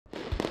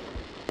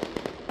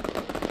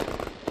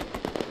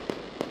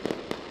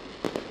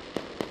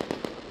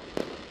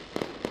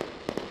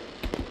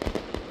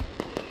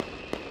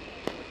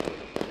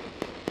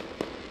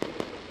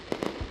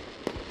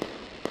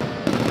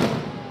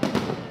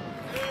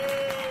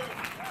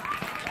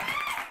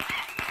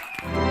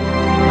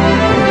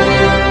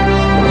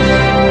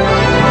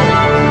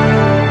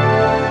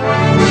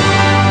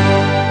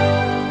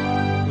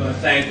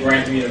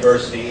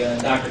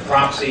Dr.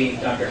 Cropsey,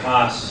 Dr.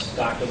 Haas,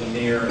 Dr.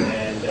 Lanier,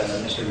 and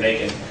Mr.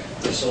 Macon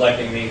for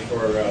selecting me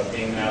for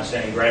being an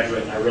outstanding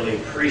graduate, and I really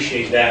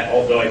appreciate that,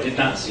 although I did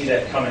not see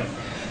that coming.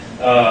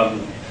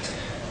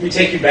 Let me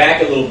take you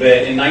back a little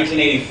bit. In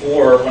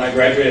 1984, when I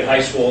graduated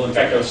high school, in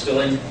fact, I was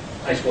still in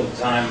high school at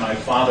the time, my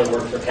father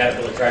worked for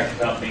Caterpillar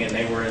Tractor Company, and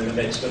they were in the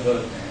midst of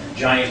a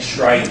giant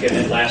strike, and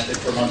it lasted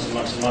for months and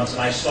months and months,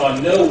 and I saw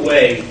no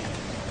way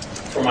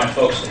for my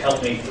folks to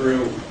help me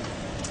through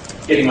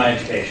getting my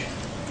education.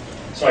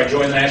 So I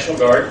joined the National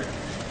Guard,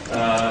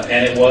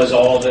 and it was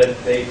all that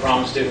they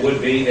promised it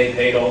would be. They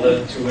paid all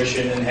the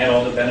tuition and had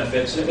all the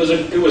benefits. It was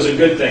a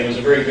good thing. It was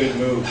a very good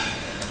move.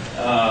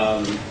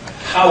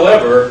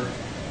 However,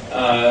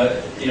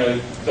 you know,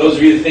 those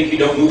of you that think you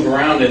don't move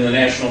around in the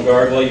National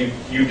Guard, well,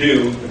 you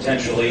do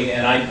potentially,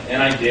 and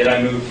I did.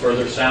 I moved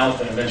further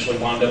south and eventually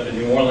wound up in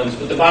New Orleans.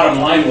 But the bottom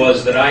line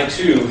was that I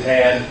too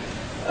had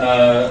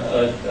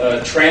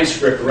a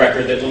transcript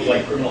record that looked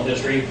like criminal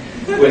history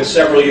with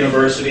several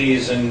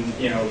universities, and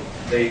you know,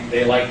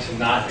 they like to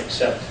not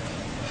accept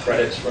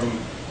credits from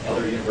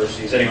other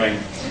universities. Anyway,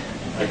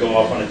 I go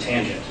off on a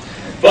tangent.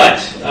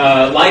 But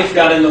life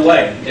got in the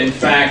way. In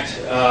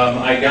fact,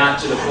 I got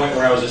to the point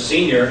where I was a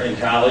senior in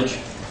college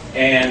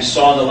and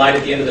saw the light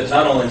at the end of the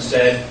tunnel and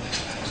said,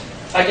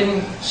 I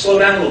can slow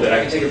down a little bit.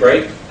 I can take a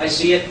break. I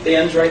see it. The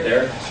end's right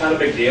there. It's not a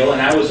big deal.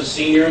 And I was a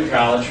senior in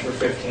college for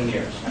 15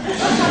 years.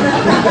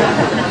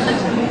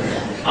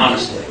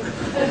 Honestly.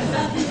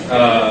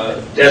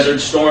 Desert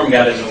Storm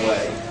got in the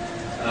way.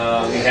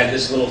 We had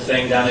this little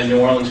thing down in New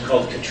Orleans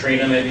called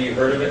Katrina. Maybe you've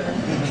heard of it.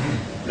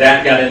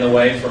 That got in the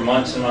way for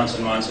months and months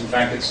and months. In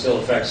fact, it still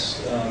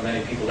affects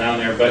many people down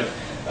there. But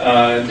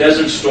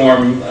Desert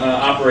Storm,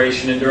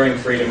 Operation Enduring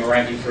Freedom,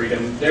 Iraqi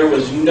Freedom, there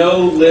was no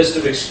list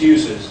of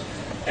excuses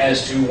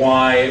as to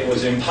why it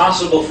was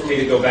impossible for me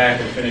to go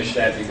back and finish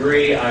that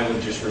degree. I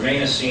would just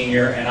remain a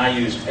senior, and I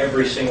used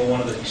every single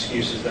one of the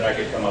excuses that I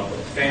could come up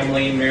with.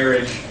 Family,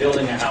 marriage,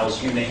 building a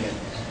house, you name it.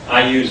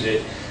 I used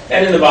it.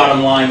 And then the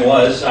bottom line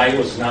was, I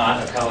was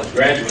not a college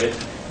graduate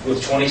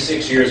with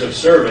 26 years of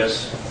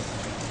service,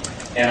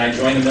 and I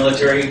joined the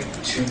military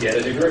to get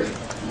a degree.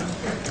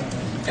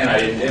 And I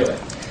didn't do it.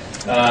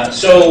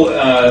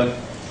 So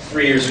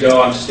 3 years ago,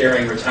 I'm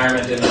staring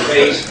retirement in the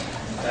face,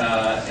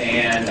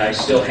 and I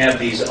still have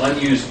these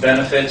unused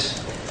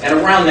benefits. And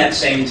around that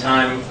same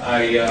time,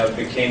 I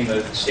became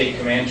the state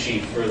command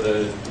chief for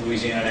the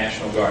Louisiana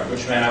National Guard,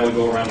 which meant I would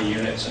go around the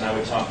units and I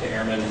would talk to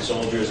airmen and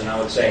soldiers, and I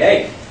would say,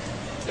 hey,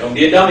 don't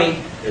be a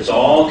dummy. There's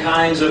all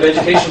kinds of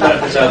education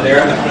benefits out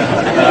there.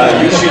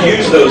 You should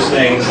use those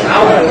things.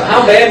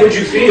 How bad would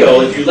you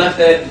feel if you left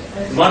that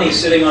money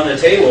sitting on the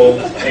table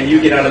and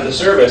you get out of the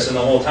service, and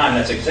the whole time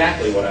that's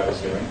exactly what I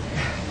was doing.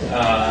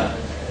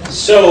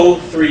 So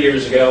 3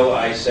 years ago,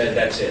 I said,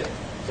 that's it.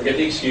 Forget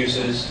the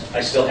excuses. I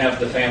still have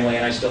the family,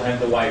 and I still have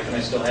the wife, and I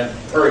still have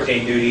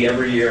hurricane duty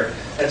every year.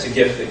 That's a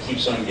gift that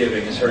keeps on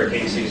giving, is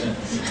hurricane season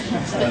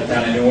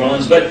down in New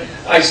Orleans. But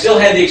I still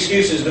had the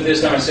excuses, but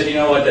this time I said, you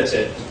know what, that's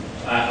it.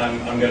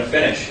 I'm going to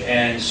finish.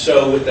 And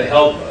so with the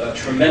help,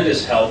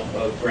 tremendous help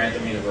of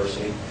Grantham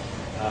University,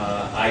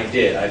 I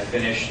did. I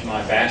finished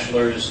my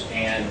bachelor's,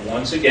 and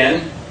once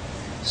again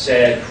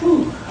said,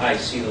 whew, I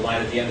see the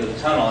light at the end of the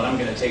tunnel, and I'm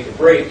going to take a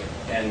break.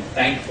 And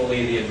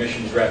thankfully, the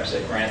admissions reps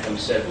at Grantham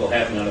said, we'll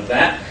have none of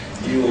that.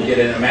 You will get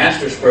in a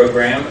master's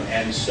program,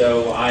 and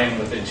so I am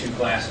within 2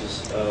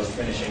 classes of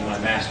finishing my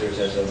master's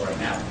as of right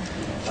now,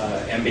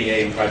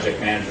 MBA in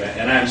project management.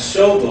 And I'm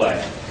so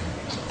glad,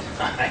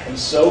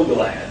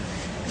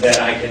 that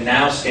I can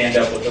now stand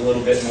up with a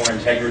little bit more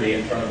integrity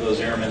in front of those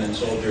airmen and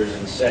soldiers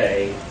and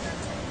say,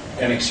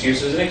 an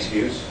excuse is an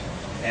excuse,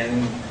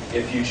 and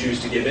if you choose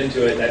to give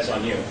into it, that's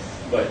on you.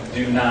 But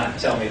do not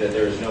tell me that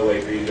there is no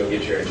way for you to go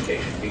get your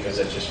education, because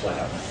that's just flat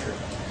out not true.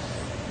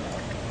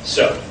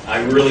 So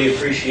I really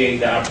appreciate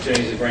the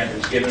opportunities that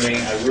Grantham's given me.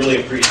 I really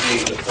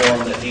appreciate the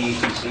forum that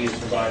DETC has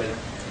provided.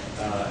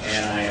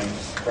 And I am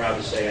proud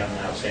to say I'm an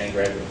outstanding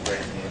graduate of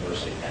Grantham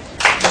University.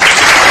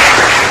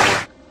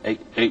 Thank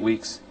you. 8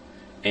 weeks,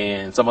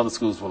 and some other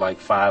schools were like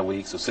 5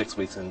 weeks or 6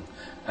 weeks. And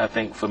I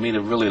think for me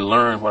to really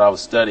learn what I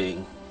was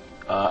studying,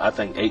 I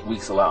think 8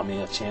 weeks allowed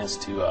me a chance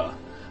to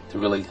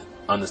really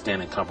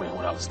understand and comprehend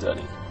what I was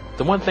studying.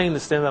 The one thing that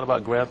stands out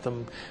about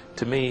Grantham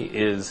to me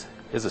is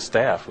the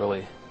staff,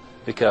 really,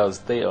 because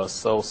they are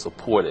so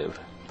supportive.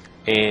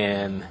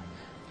 And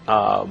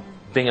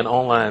being an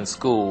online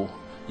school,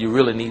 you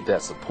really need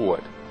that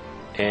support.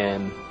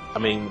 And I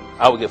mean,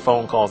 I would get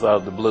phone calls out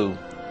of the blue.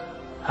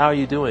 How are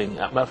you doing?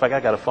 Matter of fact, I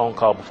got a phone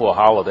call before a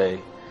holiday,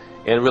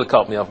 and it really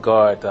caught me off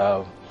guard.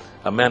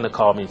 Amanda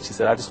called me and she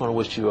said, I just want to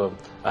wish you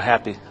a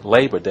happy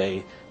Labor Day,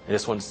 and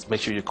just want to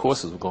make sure your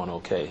courses were going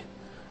okay.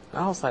 And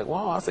I was like,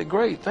 wow. I said,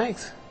 great,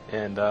 thanks.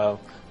 And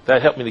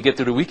that helped me to get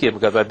through the weekend,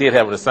 because I did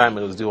have an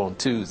assignment that was due on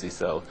Tuesday.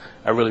 So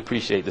I really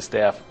appreciate the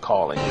staff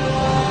calling.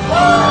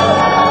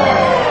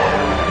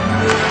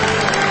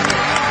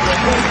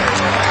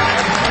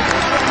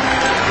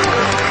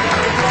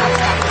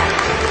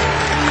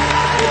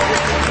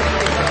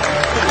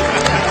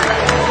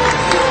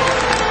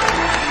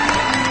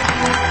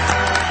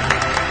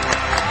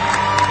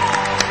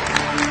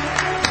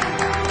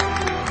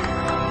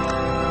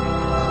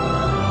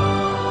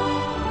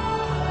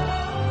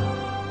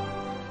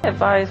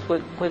 advice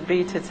would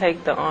be to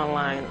take the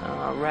online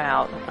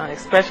route,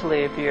 especially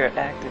if you're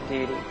active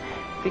duty,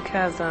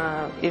 because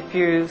if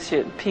you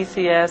should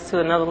PCS to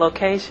another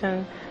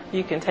location,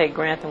 you can take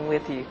Grantham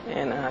with you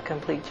and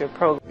complete your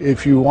program.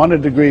 If you want a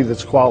degree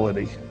that's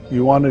quality,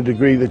 you want a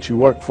degree that you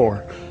work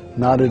for,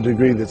 not a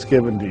degree that's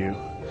given to you.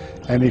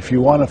 And if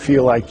you want to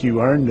feel like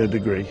you earned a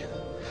degree,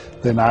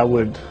 then I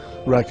would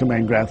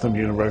recommend Grantham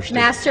University.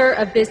 Master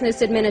of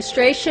Business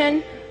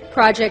Administration,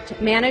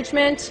 Project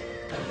Management,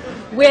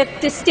 with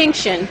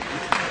distinction.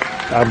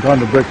 I've gone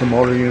to brick and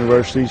mortar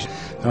universities,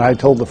 and I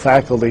told the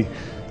faculty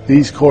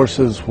these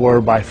courses were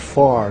by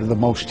far the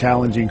most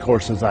challenging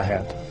courses I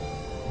had.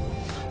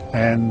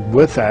 And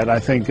with that, I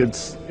think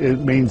it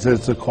means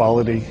it's a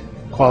quality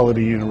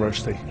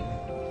university.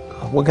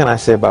 What can I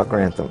say about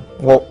Grantham?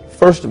 Well,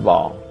 first of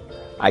all,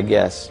 I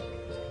guess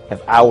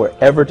if I were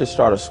ever to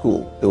start a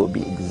school, it would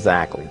be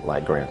exactly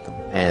like Grantham.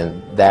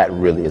 And that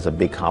really is a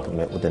big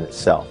compliment within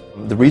itself.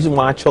 The reason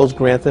why I chose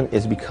Grantham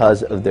is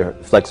because of their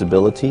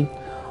flexibility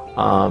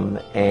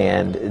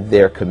and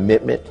their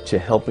commitment to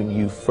helping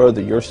you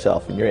further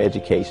yourself in your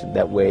education.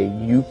 That way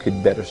you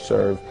could better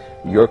serve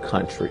your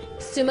country.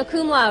 Summa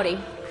cum laude.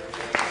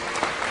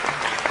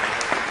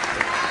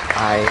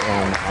 I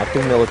am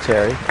active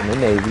military in the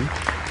Navy,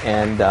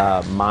 and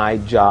my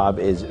job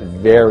is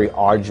very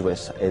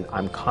arduous.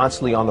 I'm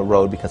constantly on the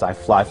road because I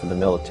fly for the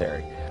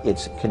military.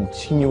 It's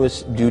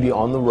continuous duty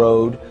on the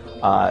road,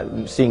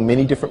 seeing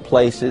many different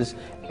places,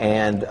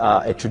 and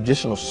a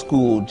traditional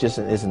school just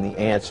isn't the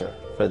answer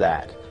for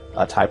that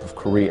type of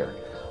career.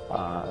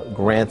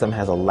 Grantham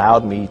has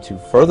allowed me to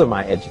further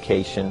my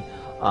education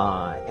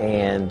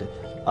and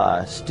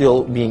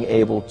still being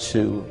able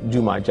to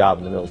do my job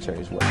in the military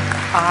as well.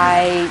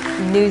 I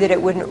knew that it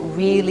wouldn't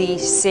really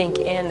sink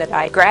in that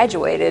I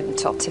graduated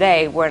until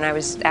today, when I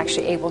was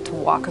actually able to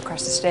walk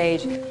across the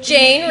stage.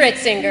 Jane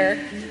Ritzinger,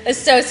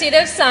 Associate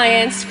of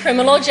Science,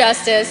 Criminal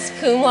Justice,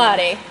 cum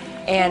laude.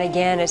 And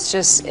again,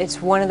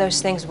 it's one of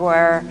those things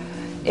where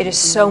it is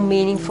so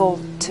meaningful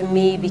to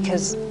me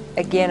because,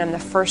 again, I'm the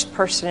first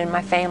person in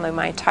my family,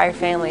 my entire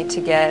family,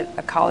 to get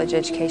a college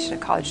education, a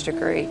college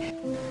degree.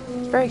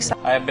 It's very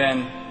exciting. I have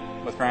been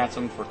with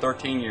Grantham for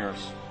 13 years,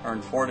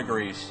 earned 4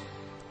 degrees.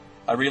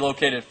 I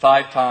relocated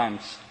 5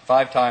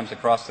 times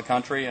across the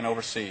country and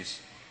overseas.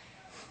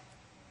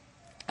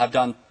 I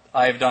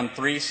have done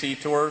 3 sea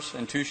tours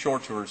and 2 shore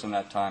tours in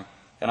that time,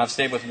 and I've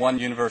stayed with 1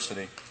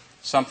 university,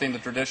 something the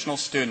traditional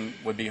student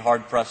would be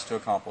hard-pressed to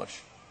accomplish.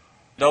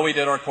 Though we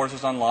did our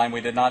courses online,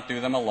 we did not do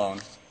them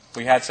alone.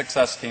 We had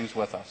success teams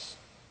with us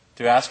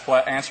to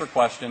answer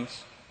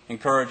questions,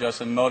 encourage us,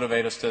 and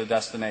motivate us to the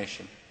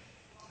destination.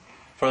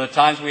 For the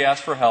times we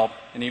asked for help,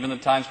 and even the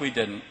times we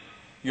didn't,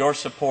 your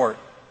support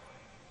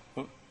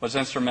was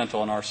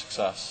instrumental in our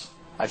success.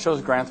 I chose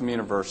Grantham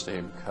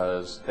University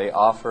because they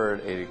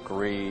offered a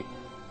degree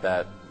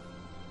that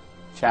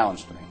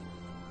challenged me.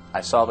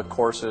 I saw the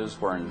courses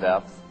were in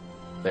depth,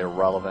 they were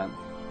relevant,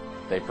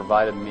 they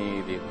provided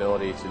me the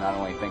ability to not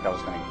only think I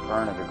was going to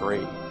earn a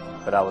degree,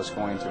 but I was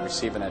going to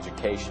receive an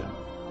education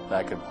that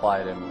I could apply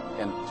it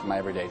into my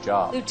everyday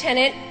job.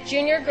 Lieutenant,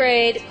 junior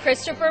grade,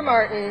 Christopher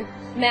Martin,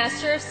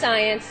 Master of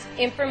Science,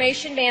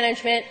 Information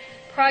Management,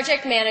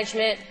 Project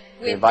Management.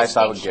 The advice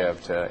I would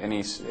give to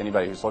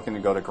anybody who's looking to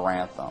go to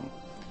Grantham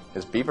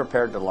is be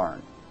prepared to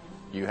learn.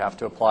 You have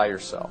to apply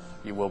yourself.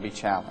 You will be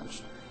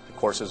challenged. The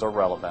courses are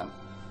relevant,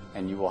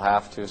 and you will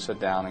have to sit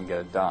down and get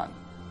it done.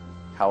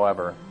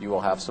 However, you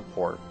will have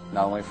support,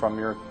 not only from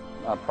your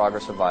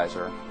progress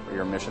advisor or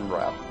your mission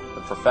rep.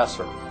 The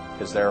professor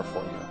is there for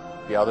you.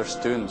 The other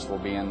students will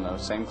be in the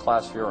same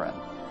class you're in.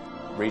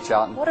 Reach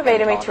out and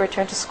motivated me to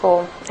return to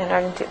school and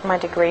earn my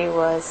degree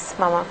was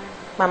my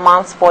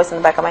mom's voice in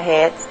the back of my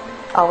head,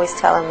 always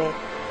telling me,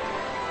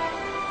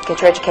 get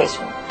your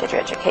education, get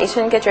your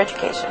education, get your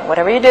education.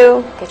 Whatever you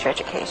do, get your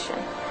education.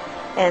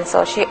 And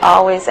so she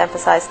always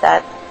emphasized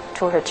that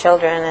to her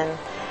children,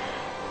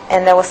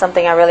 and that was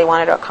something I really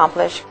wanted to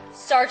accomplish.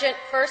 Sergeant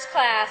First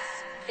Class,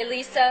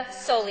 Elisa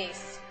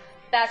Solis,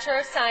 Bachelor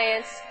of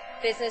Science,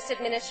 Business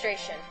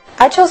Administration.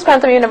 I chose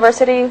Grantham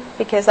University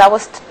because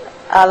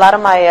a lot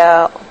of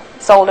my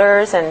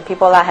soldiers and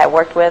people I had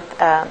worked with,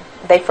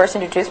 they first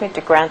introduced me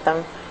to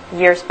Grantham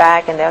years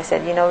back, and they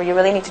said, you know, you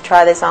really need to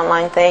try this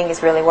online thing.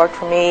 It's really worked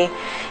for me.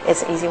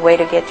 It's an easy way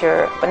to get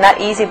but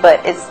not easy, but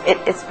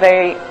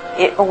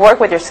it'll work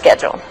with your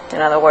schedule,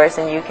 in other words,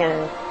 and you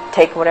can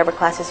take whatever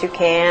classes you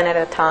can at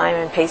a time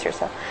and pace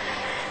yourself.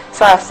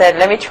 So I said,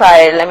 let me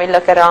try it, let me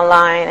look at it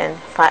online, and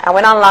I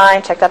went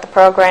online, checked out the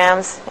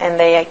programs, and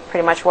they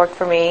pretty much worked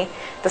for me,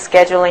 the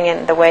scheduling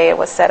and the way it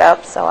was set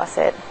up. So I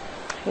said,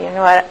 you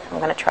know what, I'm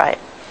going to try it.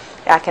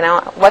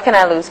 What can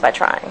I lose by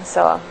trying?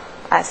 So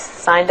I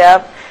signed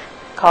up,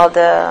 called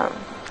an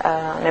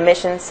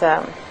admissions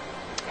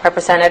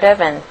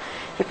representative, and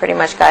he pretty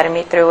much guided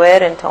me through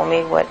it and told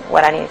me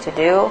what I needed to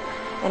do,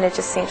 and it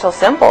just seemed so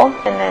simple.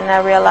 And then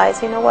I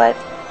realized, you know what,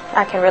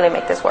 I can really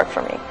make this work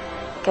for me,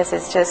 because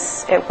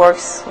it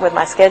works with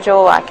my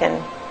schedule. I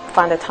can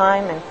find the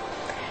time, and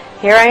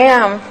here I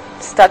am,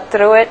 stuck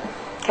through it,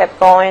 kept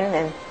going,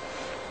 and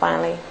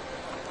finally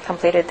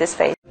completed this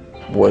phase.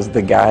 Was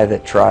the guy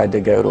that tried to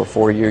go to a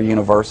 4-year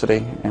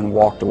university and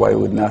walked away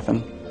with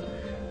nothing.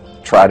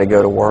 Tried to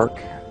go to work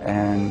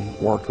and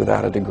worked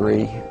without a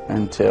degree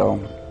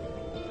until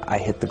I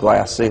hit the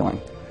glass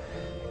ceiling.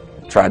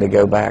 Tried to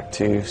go back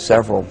to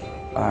several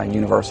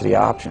university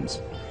options,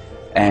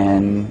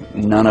 and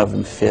none of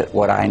them fit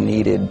what I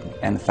needed,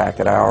 and the fact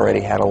that I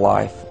already had a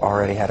life,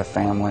 already had a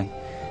family,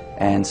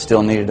 and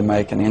still needed to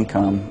make an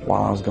income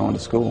while I was going to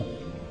school.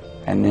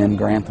 And then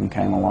Grantham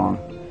came along,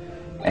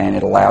 and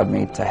it allowed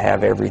me to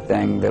have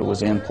everything that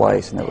was in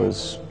place and that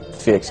was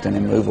fixed and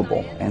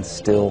immovable, and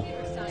still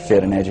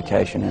fit an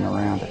education in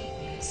around it.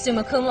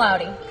 Summa cum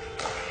laude.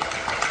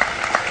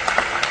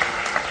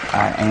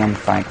 I am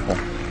thankful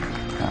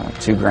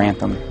to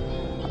Grantham.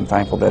 I'm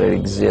thankful that it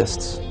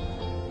exists.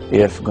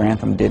 If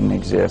Grantham didn't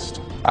exist,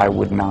 I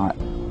would not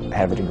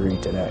have a degree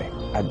today.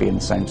 I'd be in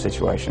the same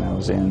situation I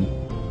was in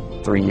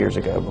 3 years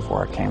ago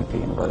before I came to the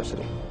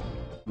university.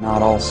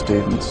 Not all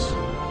students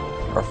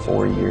are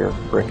 4-year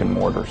brick and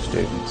mortar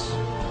students,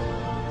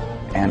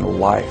 and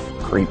life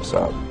creeps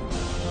up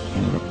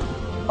in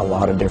a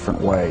lot of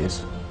different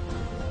ways.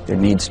 There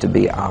needs to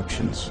be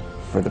options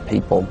for the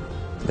people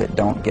that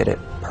don't get it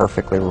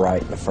perfectly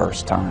right the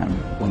first time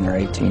when they're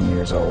 18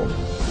 years old.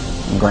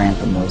 And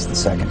Grantham was the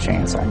second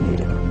chance I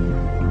needed.